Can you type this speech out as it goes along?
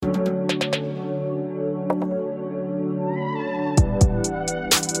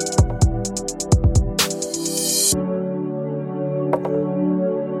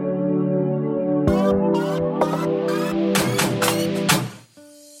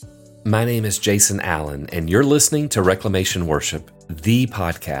My name is Jason Allen, and you're listening to Reclamation Worship, the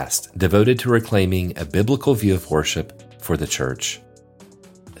podcast devoted to reclaiming a biblical view of worship for the church.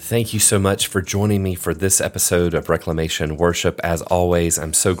 Thank you so much for joining me for this episode of Reclamation Worship. As always,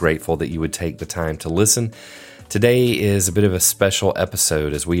 I'm so grateful that you would take the time to listen. Today is a bit of a special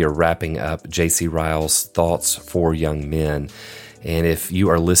episode as we are wrapping up J.C. Ryle's Thoughts for Young Men. And if you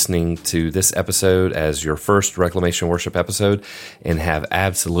are listening to this episode as your first Reclamation Worship episode and have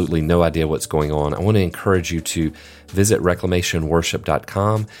absolutely no idea what's going on, I want to encourage you to visit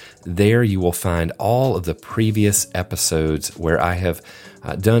reclamationworship.com. There you will find all of the previous episodes where I have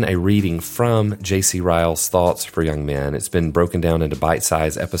done a reading from J.C. Ryle's Thoughts for Young Men. It's been broken down into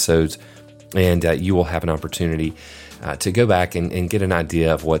bite-sized episodes, and you will have an opportunity to go back and get an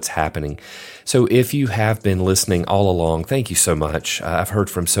idea of what's happening. So if you have been listening all along, thank you so much. I've heard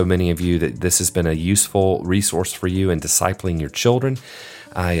from so many of you that this has been a useful resource for you in discipling your children.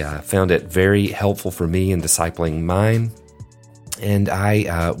 I found it very helpful for me in discipling mine. And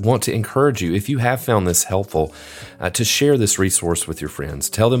I want to encourage you, if you have found this helpful, to share this resource with your friends.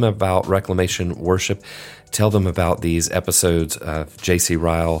 Tell them about Reclamation Worship. Tell them about these episodes of J.C.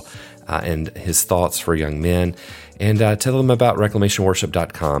 Ryle and his thoughts for young men. And tell them about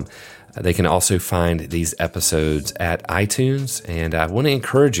reclamationworship.com. They can also find these episodes at iTunes. And I want to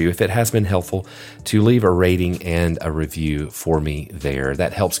encourage you, if it has been helpful, to leave a rating and a review for me there.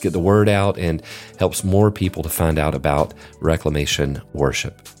 That helps get the word out and helps more people to find out about Reclamation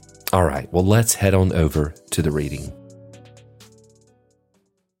Worship. All right, well, let's head on over to the reading.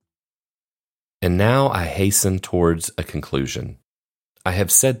 And now I hasten towards a conclusion. I have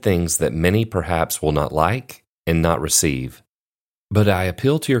said things that many perhaps will not like and not receive. But I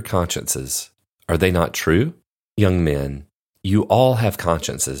appeal to your consciences. Are they not true? Young men, you all have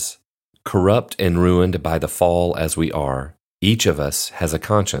consciences. Corrupt and ruined by the fall as we are, each of us has a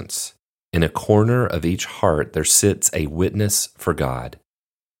conscience. In a corner of each heart there sits a witness for God.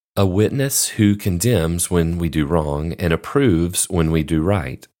 A witness who condemns when we do wrong and approves when we do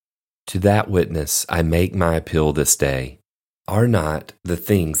right. To that witness I make my appeal this day. Are not the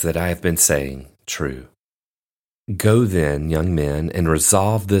things that I have been saying true? Go then, young men, and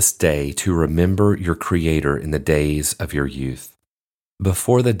resolve this day to remember your Creator in the days of your youth.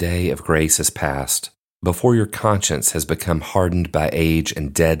 Before the day of grace is past, before your conscience has become hardened by age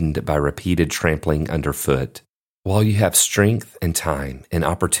and deadened by repeated trampling underfoot, while you have strength and time and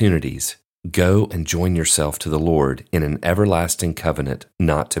opportunities, go and join yourself to the Lord in an everlasting covenant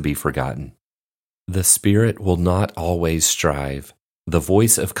not to be forgotten. The Spirit will not always strive. The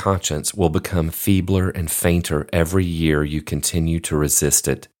voice of conscience will become feebler and fainter every year you continue to resist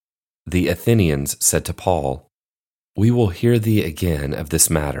it. The Athenians said to Paul, "We will hear thee again of this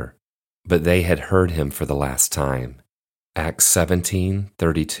matter," but they had heard him for the last time. Acts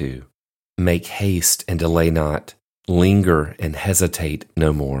 17:32. Make haste and delay not. Linger and hesitate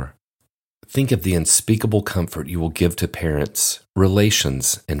no more. Think of the unspeakable comfort you will give to parents,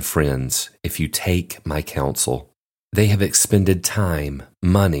 relations, and friends if you take my counsel. They have expended time,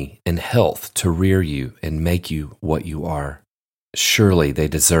 money, and health to rear you and make you what you are. Surely they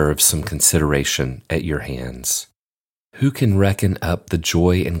deserve some consideration at your hands. Who can reckon up the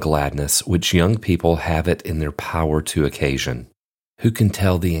joy and gladness which young people have it in their power to occasion? Who can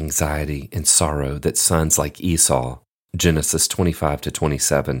tell the anxiety and sorrow that sons like Esau, Genesis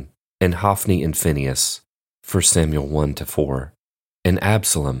 25-27, and Hophni and Phinehas, 1 Samuel 1-4, and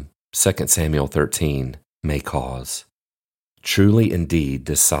Absalom, 2 Samuel 13, may cause? Truly indeed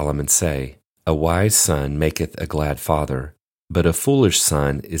does Solomon say, a wise son maketh a glad father, but a foolish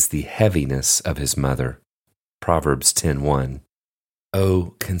son is the heaviness of his mother. Proverbs 10:1.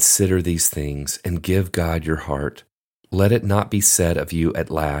 Oh, consider these things and give God your heart. Let it not be said of you at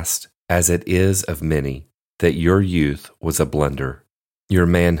last, as it is of many, that your youth was a blunder, your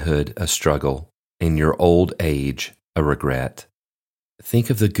manhood a struggle, and your old age a regret.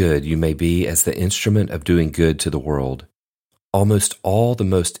 Think of the good you may be as the instrument of doing good to the world. Almost all the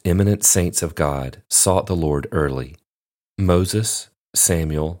most eminent saints of God sought the Lord early. Moses,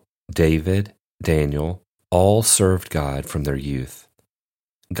 Samuel, David, Daniel, all served God from their youth.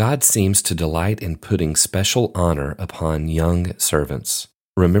 God seems to delight in putting special honor upon young servants.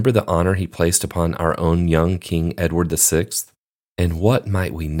 Remember the honor he placed upon our own young King Edward VI? And what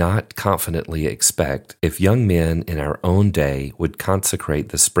might we not confidently expect if young men in our own day would consecrate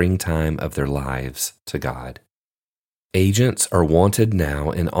the springtime of their lives to God? Agents are wanted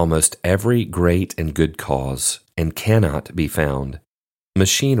now in almost every great and good cause, and cannot be found.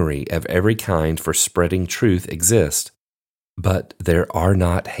 Machinery of every kind for spreading truth exists, but there are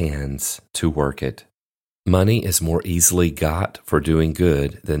not hands to work it. Money is more easily got for doing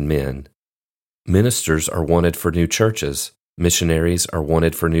good than men. Ministers are wanted for new churches. Missionaries are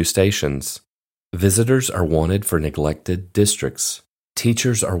wanted for new stations. Visitors are wanted for neglected districts.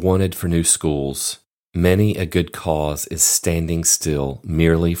 Teachers are wanted for new schools. Many a good cause is standing still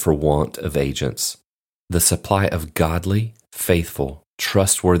merely for want of agents. The supply of godly, faithful,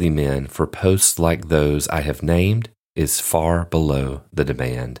 trustworthy men for posts like those I have named is far below the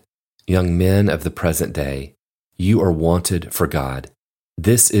demand. Young men of the present day, you are wanted for God.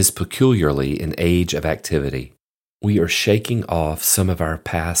 This is peculiarly an age of activity. We are shaking off some of our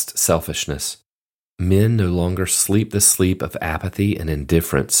past selfishness. Men no longer sleep the sleep of apathy and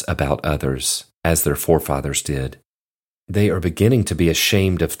indifference about others, as their forefathers did. They are beginning to be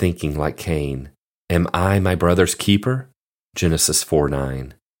ashamed of thinking like Cain. Am I my brother's keeper? Genesis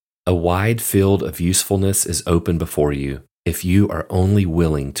 4:9. A wide field of usefulness is open before you, if you are only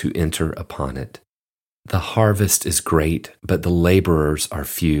willing to enter upon it. The harvest is great, but the laborers are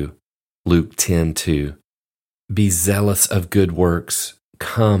few. Luke 10:2. Be zealous of good works.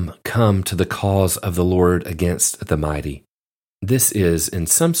 Come to the cause of the Lord against the mighty. This is, in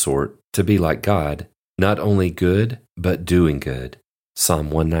some sort, to be like God, not only good, but doing good. Psalm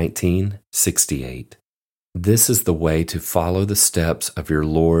 119:68. This is the way to follow the steps of your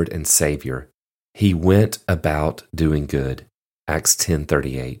Lord and Savior. He went about doing good. Acts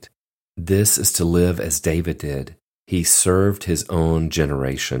 10:38. This is to live as David did. He served his own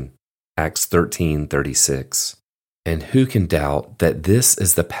generation. Acts 13:36. And who can doubt that this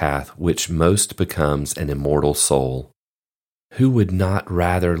is the path which most becomes an immortal soul? Who would not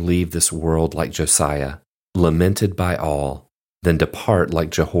rather leave this world like Josiah, lamented by all, than depart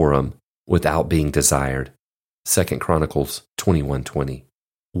like Jehoram, without being desired? 2 Chronicles 21:20.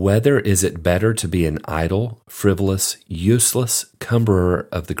 Whether is it better to be an idle, frivolous, useless cumberer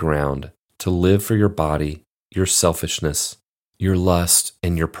of the ground, to live for your body, your selfishness, your lust,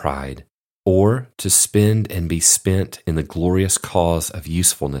 and your pride, or to spend and be spent in the glorious cause of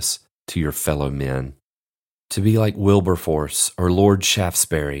usefulness to your fellow men? To be like Wilberforce or Lord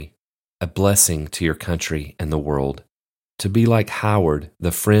Shaftesbury, a blessing to your country and the world. To be like Howard,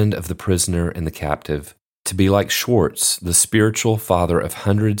 the friend of the prisoner and the captive. To be like Schwartz, the spiritual father of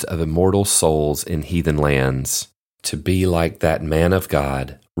hundreds of immortal souls in heathen lands. To be like that man of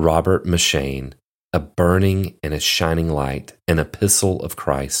God, Robert M'Cheyne, a burning and a shining light, an epistle of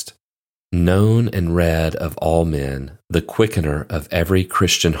Christ. Known and read of all men, the quickener of every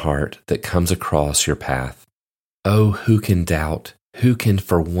Christian heart that comes across your path. Oh, who can doubt? Who can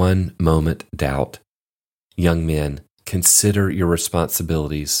for one moment doubt? Young men, consider your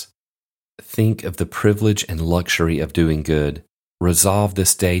responsibilities. Think of the privilege and luxury of doing good. Resolve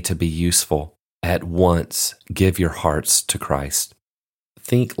this day to be useful. At once give your hearts to Christ.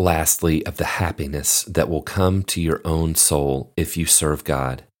 Think lastly of the happiness that will come to your own soul if you serve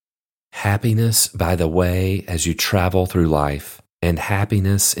God. Happiness by the way as you travel through life, and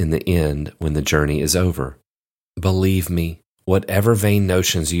happiness in the end when the journey is over. Believe me, whatever vain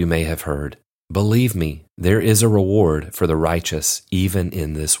notions you may have heard, believe me, there is a reward for the righteous even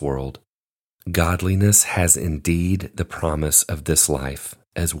in this world. Godliness has indeed the promise of this life,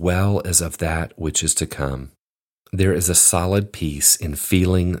 as well as of that which is to come. There is a solid peace in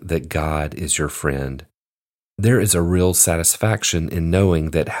feeling that God is your friend. There is a real satisfaction in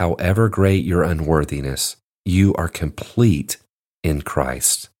knowing that however great your unworthiness, you are complete in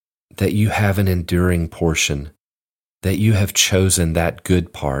Christ, that you have an enduring portion, that you have chosen that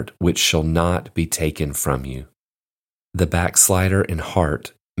good part which shall not be taken from you. The backslider in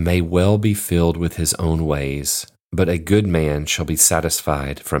heart may well be filled with his own ways, but a good man shall be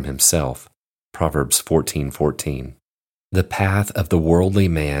satisfied from himself. Proverbs 14:14. The path of the worldly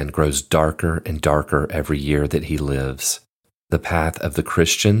man grows darker and darker every year that he lives. The path of the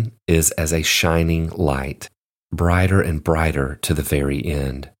Christian is as a shining light, brighter and brighter to the very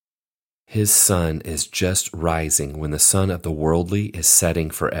end. His sun is just rising when the sun of the worldly is setting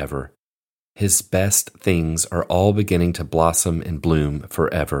forever. His best things are all beginning to blossom and bloom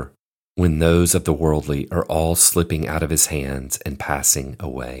forever, when those of the worldly are all slipping out of his hands and passing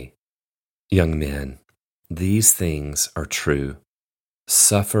away. Young men, these things are true.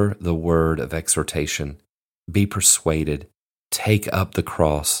 Suffer the word of exhortation. Be persuaded. Take up the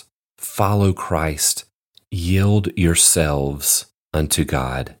cross. Follow Christ. Yield yourselves unto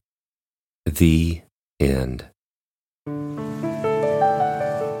God. The end.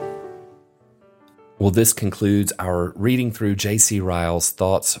 Well, this concludes our reading through J.C. Ryle's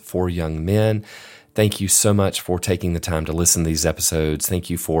Thoughts for Young Men. Thank you so much for taking the time to listen to these episodes. Thank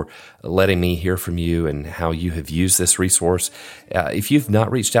you for letting me hear from you and how you have used this resource. If you've not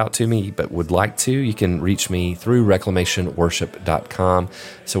reached out to me but would like to, you can reach me through reclamationworship.com.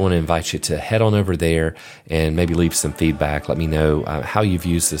 So I want to invite you to head on over there and maybe leave some feedback. Let me know how you've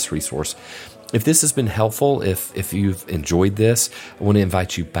used this resource. If this has been helpful, if you've enjoyed this, I want to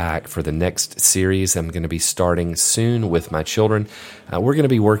invite you back for the next series I'm going to be starting soon with my children. We're going to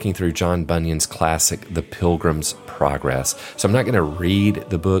be working through John Bunyan's classic, The Pilgrim's Progress. So I'm not going to read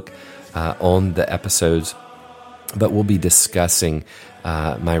the book on the episodes, but we'll be discussing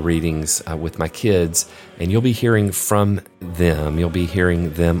my readings with my kids, and you'll be hearing from them. You'll be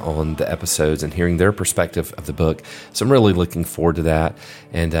hearing them on the episodes and hearing their perspective of the book. So I'm really looking forward to that,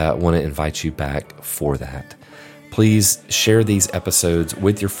 and want to invite you back for that. Please share these episodes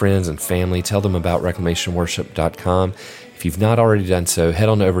with your friends and family. Tell them about reclamationworship.com. If you've not already done so, head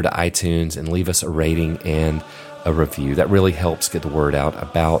on over to iTunes and leave us a rating and a review. That really helps get the word out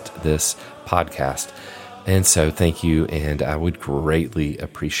about this podcast. And so thank you, and I would greatly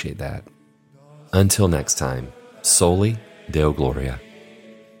appreciate that. Until next time, Soli Deo Gloria.